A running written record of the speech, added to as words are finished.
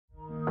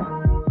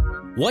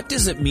What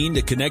does it mean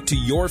to connect to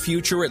your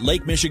future at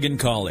Lake Michigan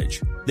College?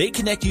 They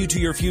connect you to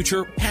your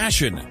future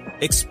passion.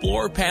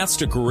 Explore paths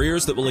to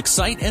careers that will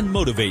excite and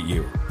motivate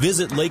you.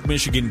 Visit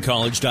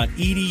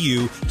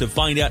lakemichigancollege.edu to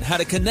find out how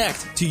to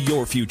connect to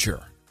your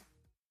future.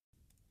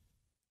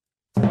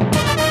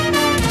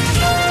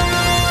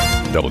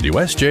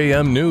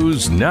 WSJM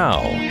News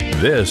Now.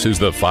 This is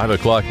the 5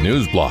 o'clock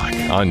news block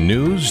on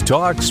News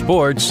Talk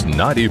Sports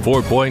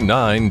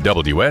 94.9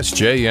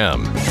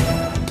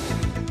 WSJM.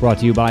 Brought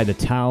to you by the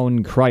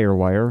Town Crier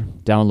Wire.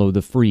 Download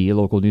the free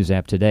local news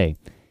app today.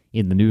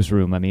 In the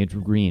newsroom, I'm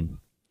Andrew Green.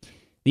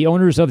 The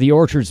owners of the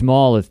Orchards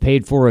Mall have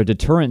paid for a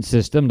deterrent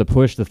system to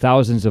push the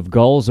thousands of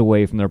gulls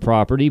away from their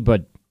property,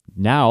 but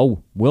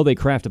now, will they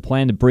craft a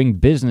plan to bring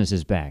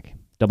businesses back?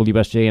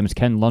 WSJM's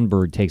Ken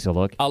Lundberg takes a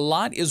look. A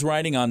lot is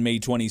riding on May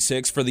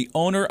 26 for the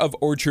owner of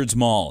Orchards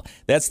Mall.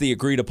 That's the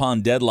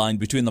agreed-upon deadline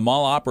between the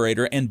mall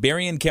operator and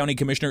Berrien County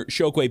Commissioner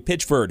Chokwe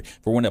Pitchford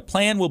for when a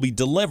plan will be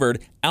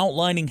delivered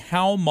outlining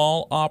how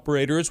mall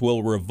operators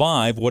will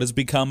revive what has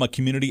become a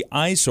community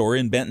eyesore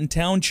in Benton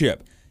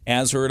Township.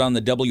 As heard on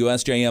the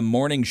WSJM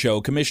Morning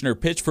Show, Commissioner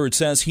Pitchford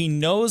says he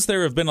knows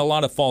there have been a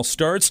lot of false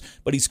starts,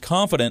 but he's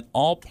confident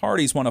all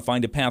parties want to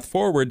find a path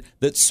forward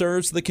that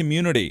serves the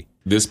community.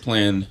 This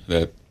plan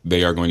that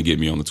they are going to get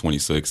me on the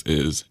 26th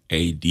is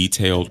a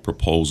detailed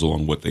proposal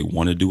on what they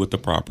want to do with the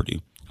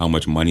property, how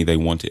much money they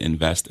want to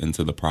invest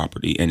into the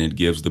property, and it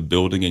gives the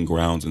building and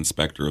grounds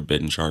inspector of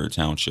Benton Charter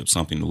Township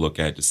something to look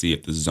at to see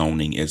if the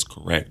zoning is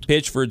correct.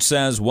 Pitchford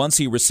says once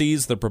he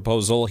receives the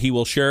proposal, he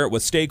will share it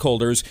with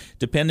stakeholders.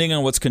 Depending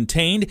on what's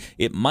contained,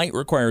 it might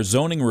require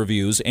zoning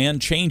reviews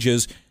and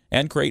changes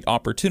and create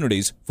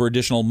opportunities for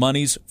additional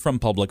monies from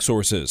public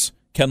sources.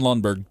 Ken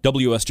Lundberg,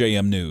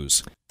 WSJM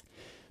News.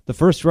 The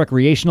first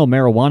recreational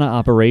marijuana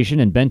operation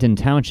in Benton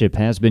Township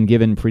has been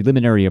given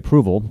preliminary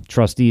approval.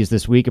 Trustees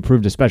this week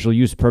approved a special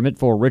use permit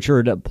for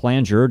Richard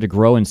Planger to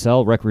grow and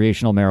sell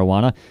recreational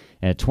marijuana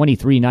at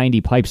 2390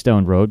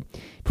 Pipestone Road.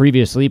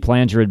 Previously,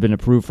 Planger had been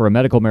approved for a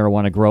medical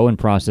marijuana grow and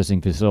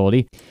processing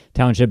facility.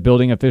 Township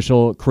building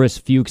official Chris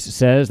Fuchs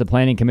says the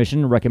Planning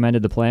Commission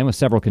recommended the plan with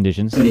several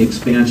conditions. Any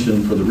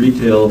expansion for the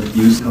retail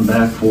use come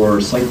back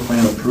for site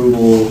plan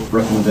approval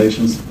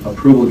recommendations.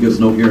 Approval gives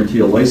no guarantee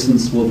a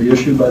license will be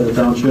issued by the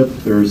township.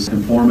 There's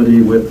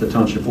conformity with the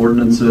township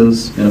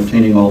ordinances and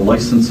obtaining all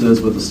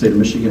licenses with the state of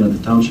Michigan and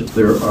the township.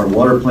 There are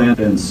water plant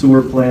and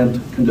sewer plant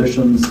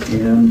conditions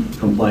and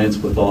compliance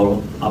with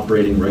all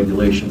operating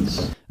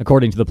regulations.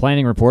 According to the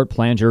planning report,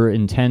 Planger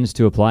intends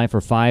to apply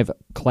for 5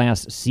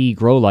 Class C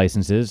grow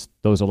licenses.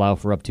 Those allow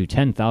for up to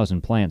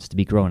 10,000 plants to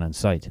be grown on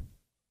site.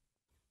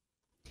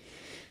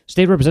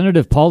 State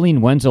Representative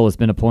Pauline Wenzel has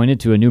been appointed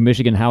to a new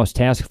Michigan House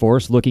task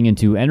force looking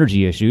into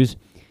energy issues.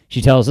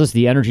 She tells us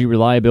the Energy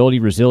Reliability,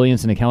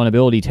 Resilience, and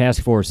Accountability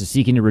Task Force is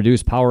seeking to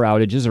reduce power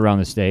outages around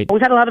the state.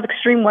 We've had a lot of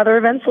extreme weather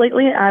events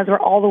lately, as we're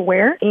all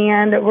aware,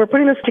 and we're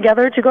putting this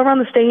together to go around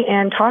the state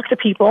and talk to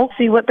people,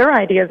 see what their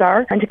ideas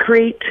are, and to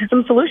create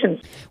some solutions.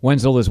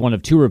 Wenzel is one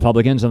of 2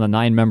 Republicans on the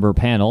 9-member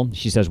panel.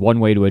 She says one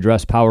way to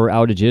address power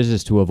outages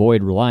is to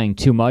avoid relying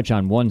too much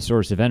on one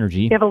source of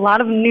energy. We have a lot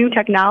of new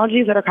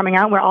technologies that are coming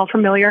out. We're all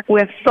familiar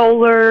with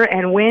solar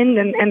and wind,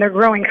 and they're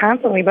growing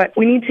constantly, but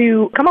we need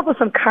to come up with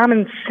some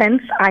common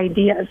sense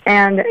ideas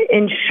and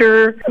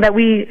ensure that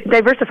we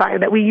diversify,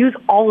 that we use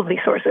all of these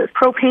sources: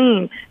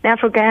 propane,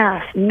 natural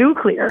gas,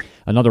 nuclear.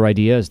 Another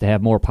idea is to have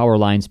more power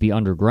lines be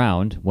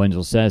underground.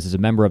 Wenzel says as a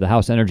member of the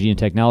House Energy and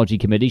Technology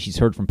Committee, she's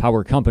heard from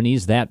power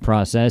companies that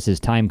process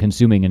is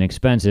time-consuming and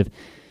expensive.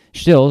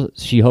 Still,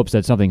 she hopes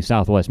that's something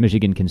Southwest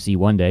Michigan can see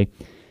one day.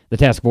 The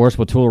task force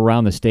will tour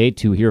around the state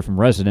to hear from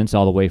residents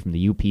all the way from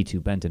the UP to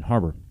Benton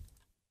Harbor.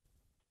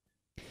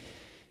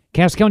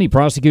 Cass County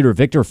Prosecutor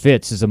Victor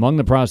Fitz is among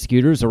the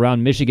prosecutors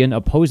around Michigan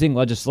opposing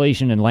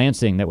legislation in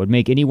Lansing that would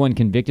make anyone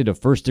convicted of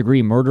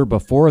first-degree murder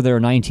before their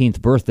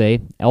 19th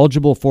birthday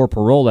eligible for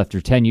parole after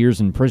 10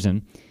 years in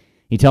prison.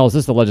 He tells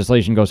us the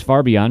legislation goes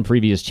far beyond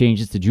previous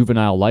changes to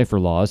juvenile lifer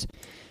laws.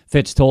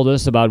 Fitz told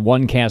us about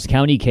one Cass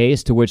County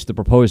case to which the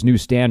proposed new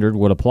standard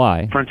would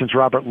apply. For instance,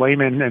 Robert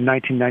Lehman in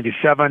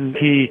 1997,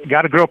 he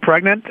got a girl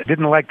pregnant,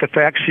 didn't like the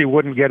fact she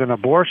wouldn't get an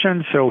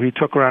abortion, so he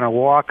took her on a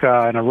walk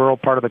in a rural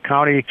part of the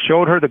county,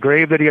 showed her the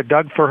grave that he had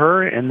dug for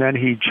her, and then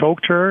he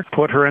choked her,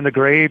 put her in the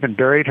grave, and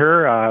buried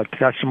her.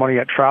 Testimony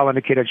at trial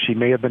indicated she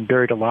may have been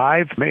buried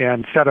alive,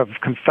 and instead of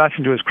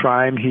confessing to his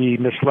crime, he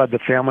misled the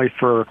family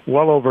for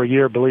well over a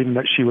year, believing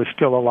that she was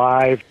still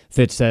alive.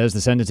 Fitz says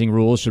the sentencing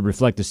rules should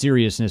reflect the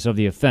seriousness of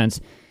the offense.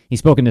 He's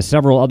spoken to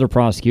several other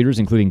prosecutors,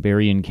 including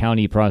Berrien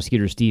County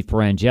Prosecutor Steve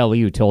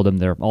Perangeli, who told him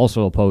they're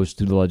also opposed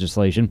to the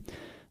legislation.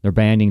 They're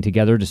banding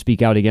together to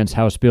speak out against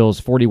House Bills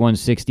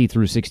 4160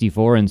 through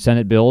 64 and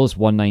Senate Bills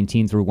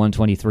 119 through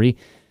 123.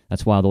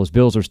 That's why those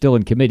bills are still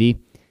in committee.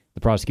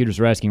 The prosecutors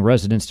are asking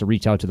residents to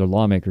reach out to their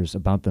lawmakers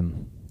about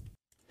them.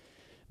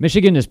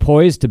 Michigan is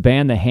poised to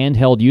ban the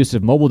handheld use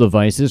of mobile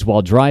devices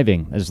while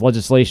driving, as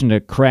legislation to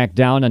crack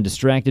down on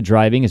distracted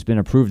driving has been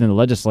approved in the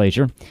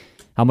legislature.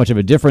 How much of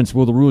a difference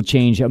will the rule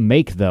change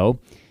make, though?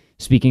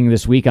 Speaking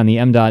this week on the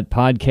MDOT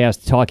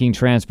podcast Talking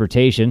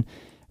Transportation,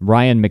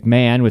 Ryan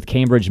McMahon with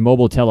Cambridge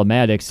Mobile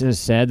Telematics has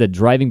said that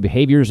driving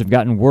behaviors have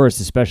gotten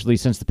worse, especially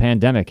since the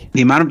pandemic.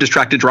 The amount of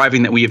distracted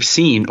driving that we have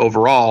seen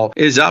overall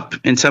is up,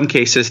 in some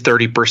cases,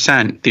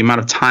 30%. The amount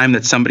of time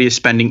that somebody is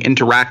spending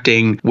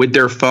interacting with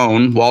their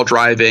phone while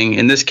driving,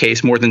 in this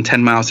case, more than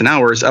 10 miles an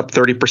hour, is up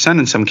 30%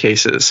 in some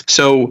cases.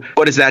 So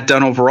what has that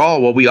done overall?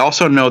 Well, we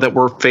also know that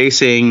we're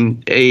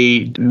facing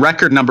a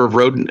record number of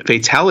road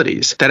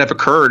fatalities that have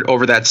occurred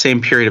over that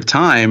same period of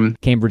time.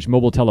 Cambridge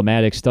Mobile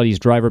Telematics studies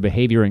driver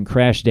behavior and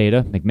crash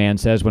data. McMahon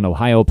says when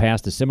Ohio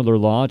passed a similar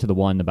law to the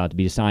one about to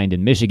be signed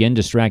in Michigan,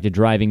 distracted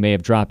driving may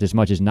have dropped as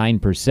much as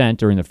 9%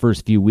 during the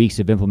first few weeks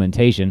of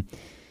implementation.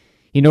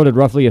 He noted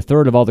roughly a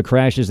third of all the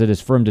crashes that his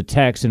firm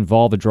detects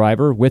involve a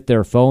driver with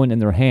their phone in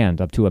their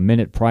hand up to a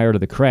minute prior to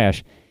the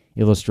crash,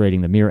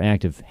 illustrating the mere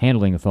act of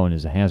handling a phone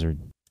is a hazard.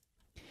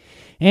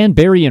 And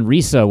Barry and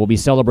Risa will be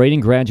celebrating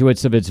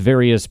graduates of its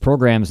various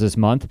programs this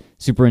month.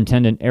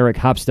 Superintendent Eric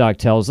Hopstock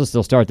tells us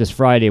they'll start this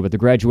Friday with the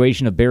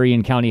graduation of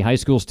Berrien County High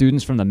School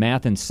students from the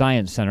Math and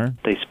Science Center.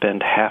 They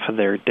spend half of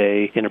their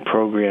day in a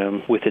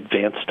program with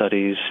advanced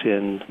studies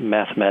in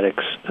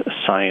mathematics,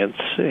 science,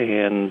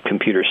 and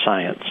computer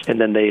science.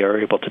 And then they are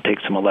able to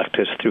take some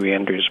electives through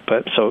Andrews.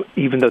 But so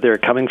even though they're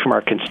coming from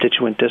our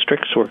constituent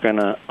districts, we're going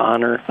to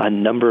honor a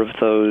number of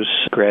those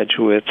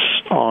graduates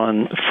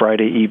on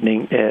Friday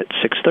evening at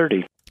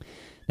 6:30.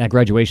 That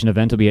graduation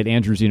event will be at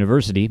Andrews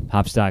University.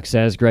 Hopstock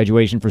says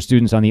graduation for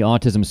students on the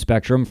autism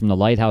spectrum from the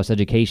Lighthouse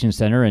Education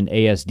Center and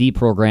ASD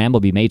program will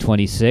be May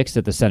 26th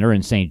at the center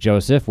in St.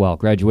 Joseph, while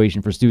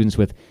graduation for students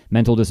with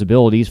mental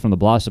disabilities from the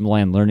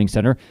Blossomland Learning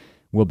Center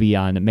will be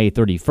on May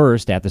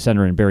 31st at the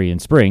center in Berrien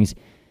Springs.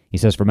 He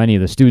says for many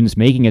of the students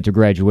making it to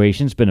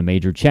graduation, it's been a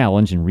major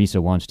challenge, and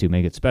RISA wants to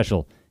make it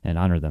special and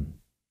honor them.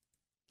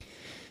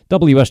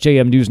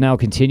 WSJM News Now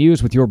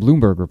continues with your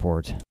Bloomberg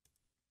report.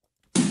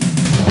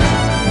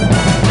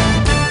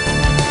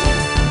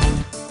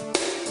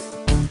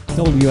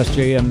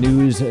 WSJM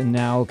News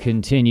Now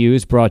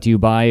continues, brought to you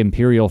by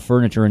Imperial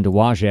Furniture in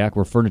Dowagiac,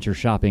 where furniture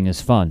shopping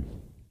is fun.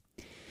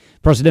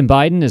 President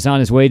Biden is on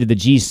his way to the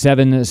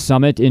G7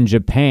 summit in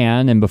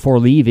Japan, and before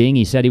leaving,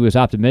 he said he was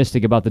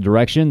optimistic about the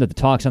direction that the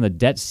talks on the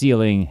debt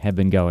ceiling have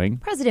been going.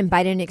 President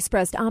Biden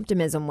expressed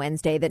optimism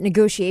Wednesday that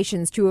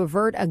negotiations to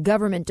avert a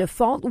government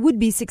default would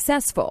be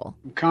successful.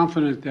 I'm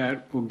confident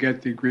that we'll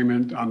get the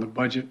agreement on the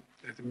budget,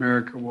 that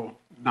America will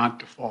not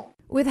default.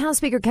 With House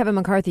Speaker Kevin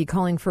McCarthy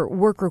calling for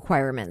work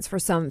requirements for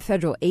some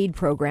federal aid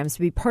programs to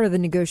be part of the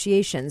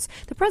negotiations,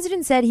 the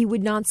president said he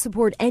would not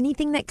support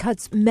anything that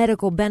cuts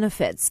medical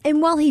benefits.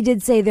 And while he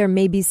did say there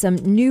may be some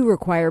new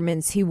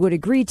requirements he would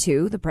agree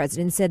to, the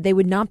president said they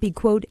would not be,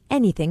 quote,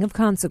 anything of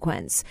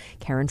consequence.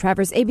 Karen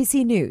Travers,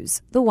 ABC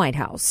News, the White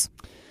House.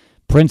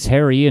 Prince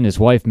Harry and his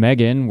wife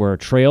Meghan were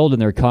trailed in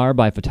their car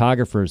by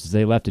photographers as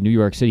they left a New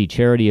York City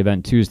charity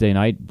event Tuesday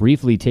night,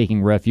 briefly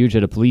taking refuge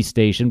at a police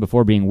station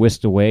before being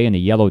whisked away in a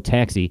yellow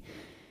taxi.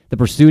 The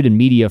pursuit and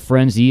media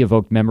frenzy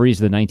evoked memories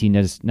of the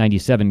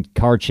 1997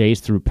 car chase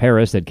through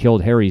Paris that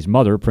killed Harry's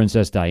mother,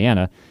 Princess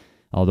Diana,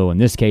 although in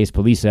this case,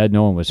 police said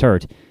no one was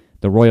hurt.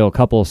 The royal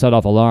couple set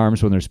off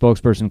alarms when their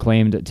spokesperson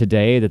claimed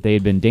today that they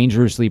had been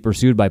dangerously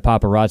pursued by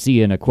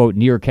paparazzi in a, quote,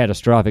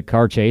 near-catastrophic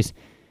car chase.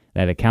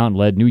 That account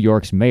led New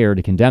York's mayor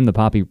to condemn the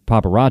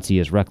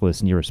paparazzi as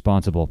reckless and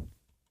irresponsible.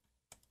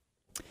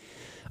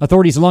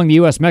 Authorities along the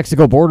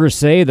U.S.-Mexico border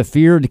say the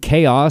feared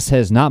chaos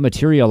has not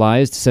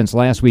materialized since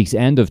last week's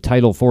end of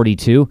Title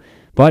 42,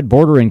 but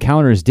border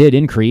encounters did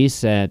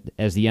increase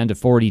as the end of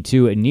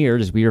 42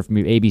 neared, as we hear from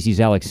ABC's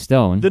Alex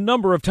Stone. The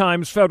number of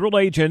times federal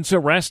agents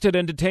arrested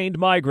and detained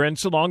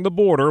migrants along the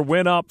border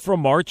went up from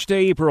March to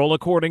April,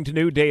 according to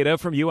new data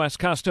from U.S.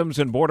 Customs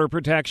and Border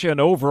Protection.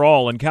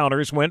 Overall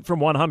encounters went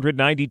from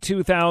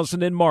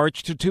 192,000 in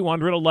March to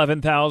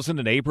 211,000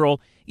 in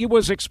April. It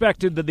was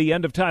expected that the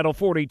end of Title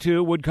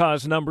 42 would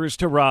cause numbers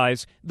to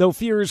rise, though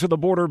fears of the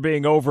border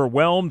being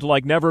overwhelmed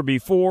like never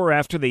before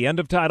after the end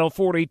of Title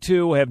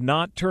 42 have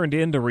not turned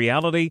into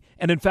reality,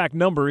 and in fact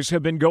numbers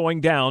have been going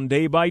down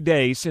day by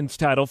day since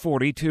Title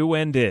 42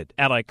 ended.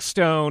 Alex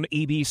Stone,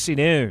 ABC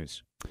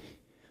News.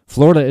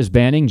 Florida is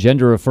banning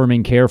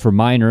gender-affirming care for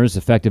minors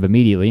effective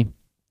immediately.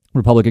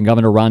 Republican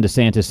Governor Ron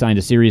DeSantis signed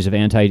a series of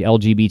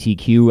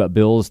anti-LGBTQ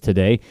bills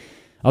today.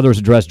 Others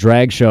address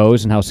drag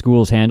shows and how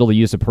schools handle the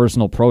use of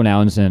personal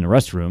pronouns in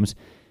restrooms.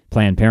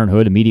 Planned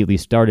Parenthood immediately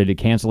started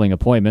canceling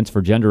appointments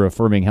for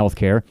gender-affirming health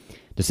care.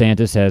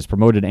 DeSantis has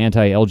promoted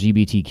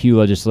anti-LGBTQ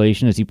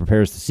legislation as he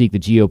prepares to seek the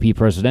GOP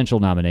presidential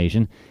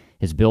nomination.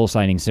 His bill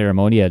signing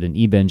ceremony at an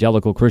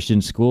evangelical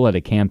Christian school had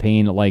a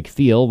campaign-like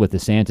feel, with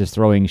DeSantis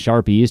throwing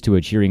Sharpies to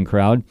a cheering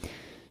crowd.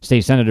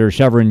 State Senator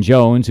Chevron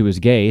Jones, who is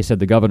gay, said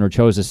the governor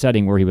chose a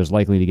setting where he was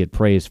likely to get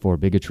praise for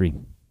bigotry.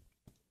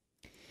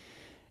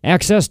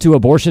 Access to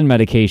abortion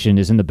medication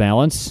is in the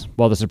balance.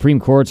 While the Supreme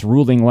Court's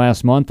ruling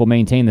last month will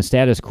maintain the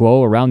status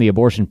quo around the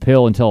abortion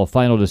pill until a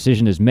final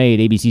decision is made,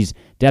 ABC's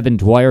Devin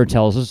Dwyer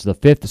tells us the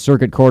Fifth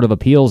Circuit Court of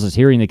Appeals is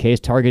hearing the case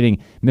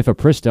targeting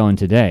mifepristone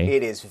today.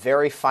 It is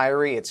very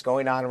fiery. It's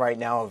going on right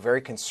now. A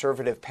very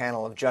conservative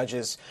panel of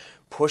judges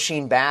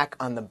pushing back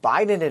on the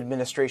Biden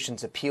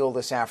administration's appeal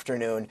this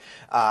afternoon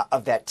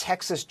of that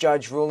Texas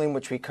judge ruling,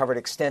 which we covered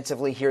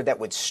extensively here, that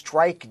would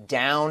strike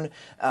down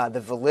the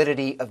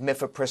validity of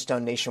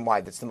mifepristone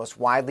nationwide. That's the most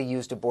widely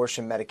used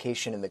abortion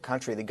medication in the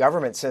country. The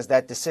government says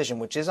that decision,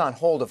 which is on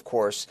hold, of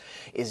course,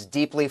 is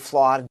deeply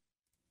flawed.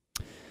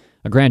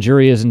 A grand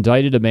jury has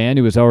indicted a man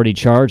who was already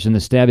charged in the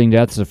stabbing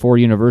deaths of 4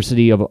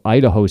 University of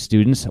Idaho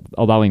students,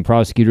 allowing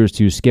prosecutors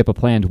to skip a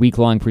planned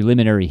week-long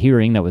preliminary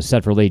hearing that was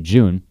set for late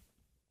June.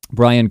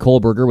 Brian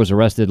Kohlberger was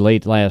arrested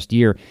late last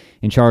year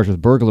and charged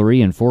with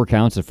burglary and 4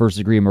 counts of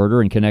first-degree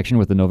murder in connection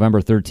with the November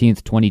 13,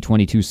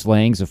 2022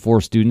 slayings of 4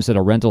 students at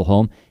a rental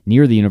home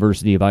near the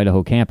University of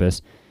Idaho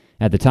campus.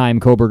 At the time,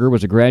 Kohlberger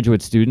was a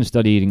graduate student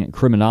studying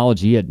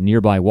criminology at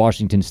nearby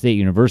Washington State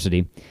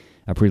University.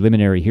 A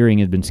preliminary hearing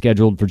had been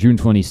scheduled for June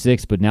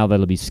 26, but now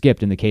that'll be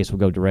skipped and the case will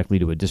go directly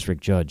to a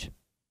district judge.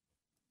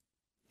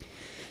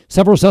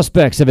 Several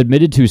suspects have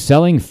admitted to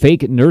selling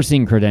fake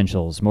nursing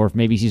credentials. More from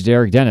ABC's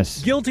Derek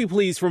Dennis. Guilty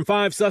pleas from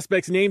 5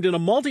 suspects named in a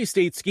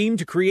multi-state scheme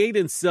to create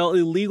and sell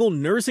illegal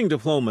nursing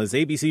diplomas.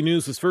 ABC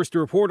News was first to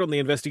report on the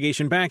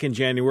investigation back in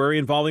January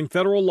involving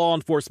federal law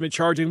enforcement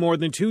charging more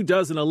than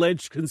 24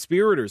 alleged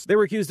conspirators. They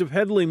were accused of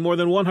peddling more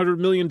than $100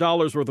 million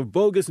worth of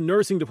bogus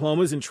nursing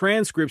diplomas and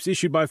transcripts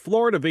issued by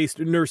Florida-based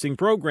nursing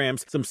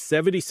programs. Some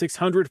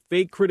 7,600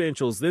 fake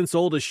credentials then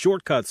sold as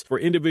shortcuts for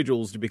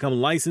individuals to become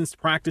licensed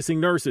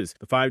practicing nurses.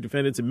 The 5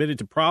 defendants admitted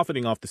to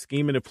profiting off the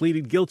scheme and have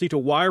pleaded guilty to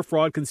wire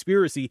fraud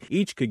conspiracy.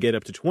 Each could get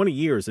up to 20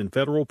 years in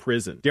federal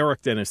prison.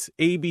 Derek Dennis,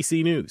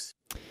 ABC News.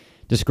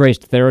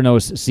 Disgraced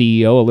Theranos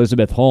CEO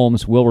Elizabeth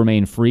Holmes will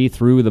remain free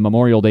through the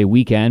Memorial Day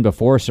weekend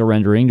before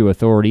surrendering to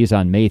authorities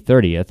on May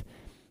 30th.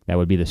 That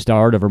would be the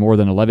start of her more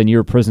than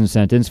 11-year prison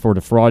sentence for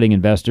defrauding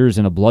investors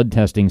in a blood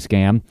testing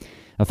scam.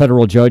 A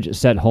federal judge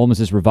set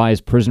Holmes'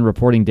 revised prison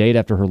reporting date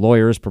after her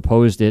lawyers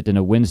proposed it in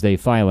a Wednesday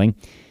filing.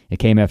 It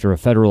came after a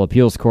federal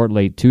appeals court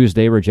late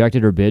Tuesday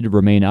rejected her bid to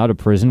remain out of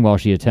prison while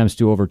she attempts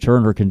to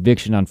overturn her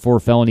conviction on 4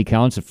 felony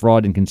counts of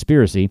fraud and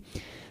conspiracy.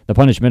 The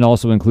punishment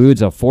also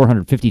includes a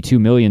 $452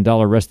 million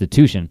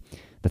restitution.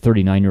 The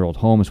 39-year-old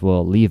Holmes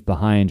will leave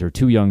behind her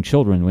 2 young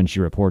children when she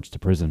reports to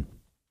prison.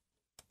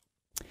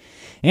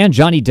 And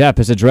Johnny Depp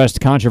has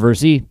addressed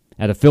controversy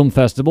at a film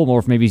festival.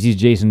 More from ABC's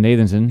Jason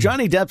Nathanson.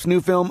 Johnny Depp's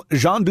new film,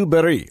 Jean du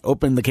Barry,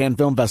 opened the Cannes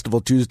Film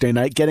Festival Tuesday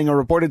night, getting a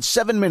reported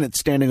 7-minute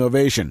standing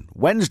ovation.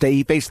 Wednesday,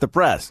 he faced the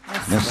press.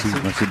 Merci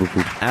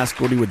beaucoup.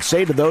 Asked what he would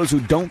say to those who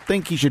don't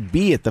think he should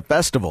be at the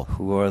festival.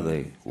 Who are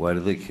they? Why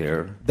do they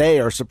care? They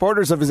are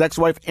supporters of his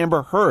ex-wife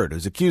Amber Heard,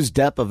 who's accused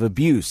Depp of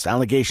abuse,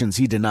 allegations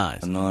he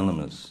denies.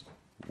 Anonymous,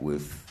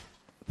 with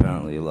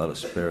apparently a lot of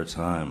spare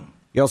time.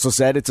 He also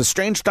said it's a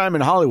strange time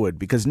in Hollywood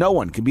because no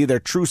one can be their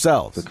true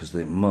selves. Because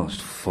they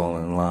must fall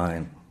in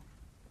line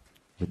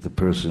with the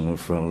person in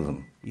front of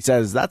them. He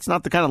says that's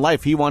not the kind of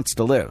life he wants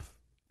to live.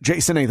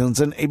 Jason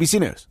Nathanson,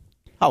 ABC News,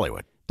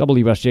 Hollywood.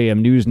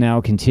 WSJM News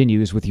Now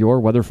continues with your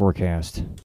weather forecast.